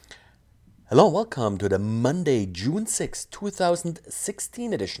Hello and welcome to the Monday, June 6,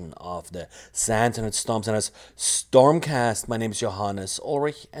 2016 edition of the SANS and Storm Center's StormCast. My name is Johannes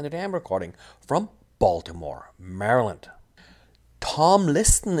Ulrich and today I'm recording from Baltimore, Maryland. Tom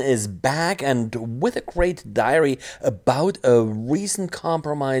Liston is back and with a great diary about a recent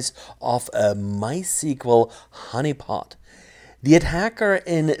compromise of a MySQL honeypot. The attacker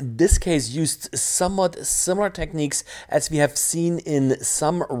in this case used somewhat similar techniques as we have seen in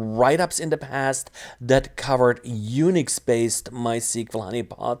some write-ups in the past that covered Unix-based MySQL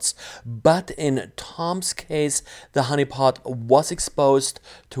honeypots, but in Tom's case, the honeypot was exposed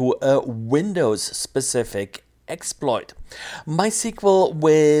to a Windows-specific exploit. MySQL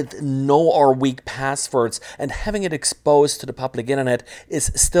with no or weak passwords and having it exposed to the public internet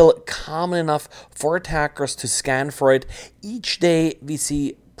is still common enough for attackers to scan for it. Each day we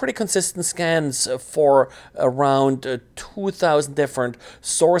see pretty consistent scans for around 2,000 different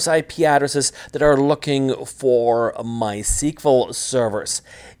source IP addresses that are looking for MySQL servers.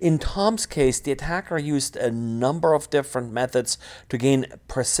 In Tom's case, the attacker used a number of different methods to gain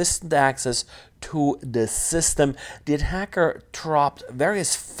persistent access to the system. The attacker dropped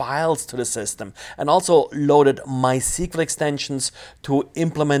various files to the system and also loaded MySQL extensions to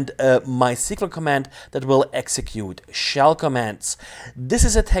implement a MySQL command that will execute shell commands. This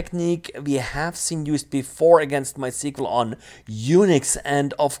is a technique we have seen used before against MySQL on Unix,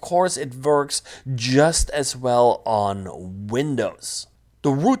 and of course it works just as well on Windows. The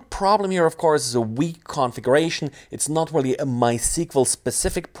root problem here, of course, is a weak configuration. It's not really a MySQL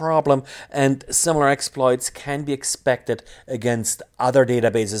specific problem, and similar exploits can be expected against other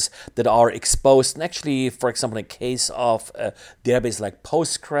databases that are exposed. And actually, for example, in case of a database like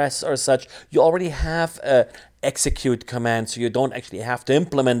Postgres or such, you already have a execute command, so you don't actually have to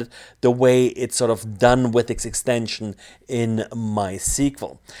implement it the way it's sort of done with its extension in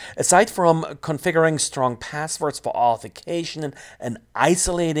MySQL. Aside from configuring strong passwords for authentication and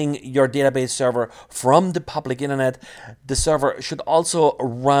isolating your database server from the public internet, the server should also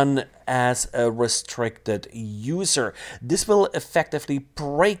run as a restricted user. This will effectively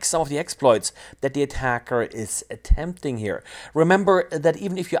break some of the exploits that the attacker is attempting here. Remember that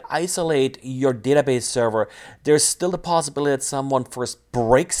even if you isolate your database server, there's still the possibility that someone first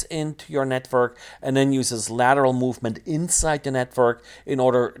breaks into your network and then uses lateral movement inside the network in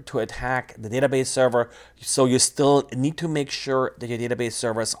order to attack the database server. So you still need to make sure that your database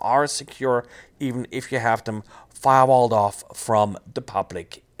servers are secure, even if you have them firewalled off from the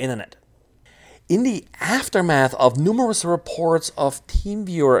public internet. In the aftermath of numerous reports of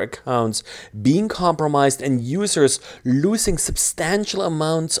TeamViewer accounts being compromised and users losing substantial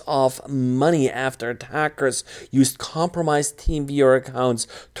amounts of money after attackers used compromised TeamViewer accounts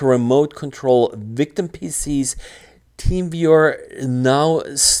to remote control victim PCs, TeamViewer now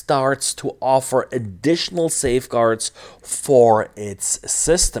starts to offer additional safeguards for its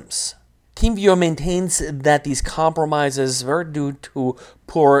systems. TeamViewer maintains that these compromises were due to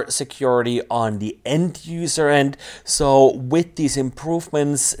poor security on the end user end. So with these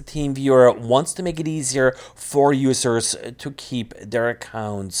improvements, TeamViewer wants to make it easier for users to keep their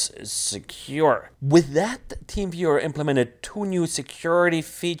accounts secure. With that, TeamViewer implemented two new security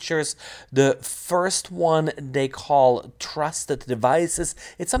features. The first one they call Trusted Devices.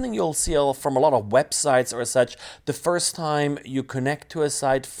 It's something you'll see from a lot of websites or such. The first time you connect to a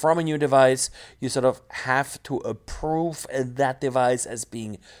site from a new device, you sort of have to approve that device as being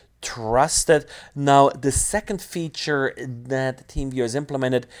trusted. Now, the second feature that TeamViewer has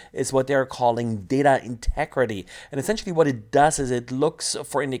implemented is what they're calling data integrity. And essentially what it does is it looks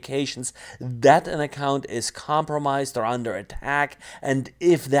for indications that an account is compromised or under attack. And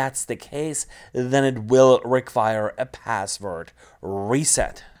if that's the case, then it will require a password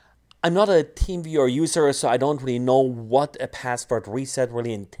reset. I'm not a TeamViewer user, so I don't really know what a password reset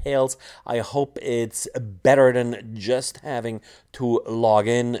really entails. I hope it's better than just having to log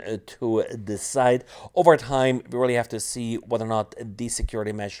in to the site. Over time, we really have to see whether or not these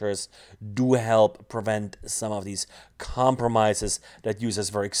security measures do help prevent some of these compromises that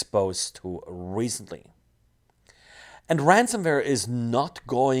users were exposed to recently. And ransomware is not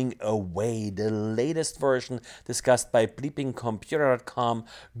going away. The latest version discussed by bleepingcomputer.com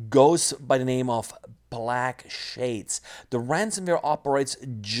goes by the name of Black Shades. The ransomware operates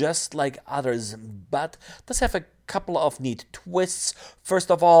just like others, but does have a couple of neat twists. First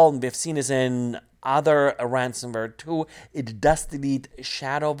of all, we've seen this in other ransomware too. It does delete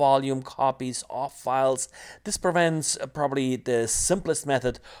shadow volume copies of files. This prevents probably the simplest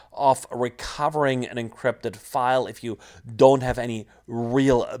method of recovering an encrypted file if you don't have any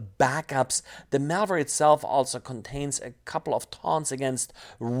real backups. The malware itself also contains a couple of taunts against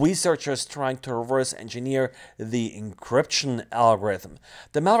researchers trying to reverse engineer the encryption algorithm.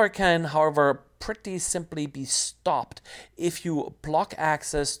 The malware can, however, pretty simply be stopped if you block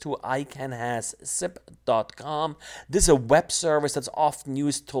access to icanhaszip.com. This is a web service that's often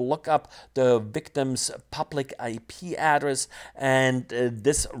used to look up the victim's public IP address, and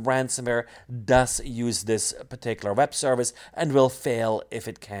this ransomware does use this particular web service and will fail if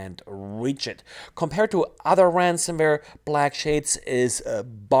it can't reach it. Compared to other ransomware, Black Shades is a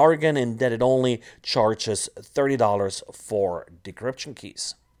bargain in that it only charges $30 for decryption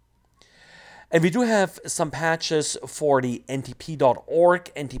keys. And we do have some patches for the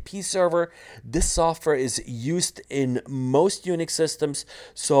ntp.org NTP server. This software is used in most Unix systems,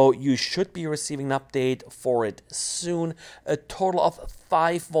 so you should be receiving an update for it soon. A total of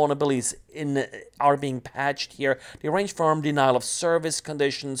 5 vulnerabilities are being patched here. They range from denial of service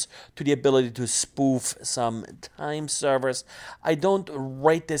conditions to the ability to spoof some time servers. I don't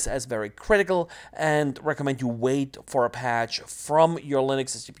rate this as very critical and recommend you wait for a patch from your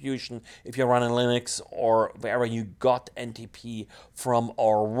Linux distribution if you're running Linux or wherever you got NTP from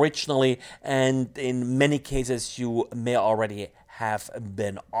originally, and in many cases you may already have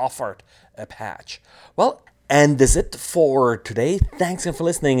been offered a patch. Well, and that's it for today. Thanks again for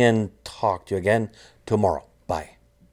listening, and talk to you again tomorrow. Bye.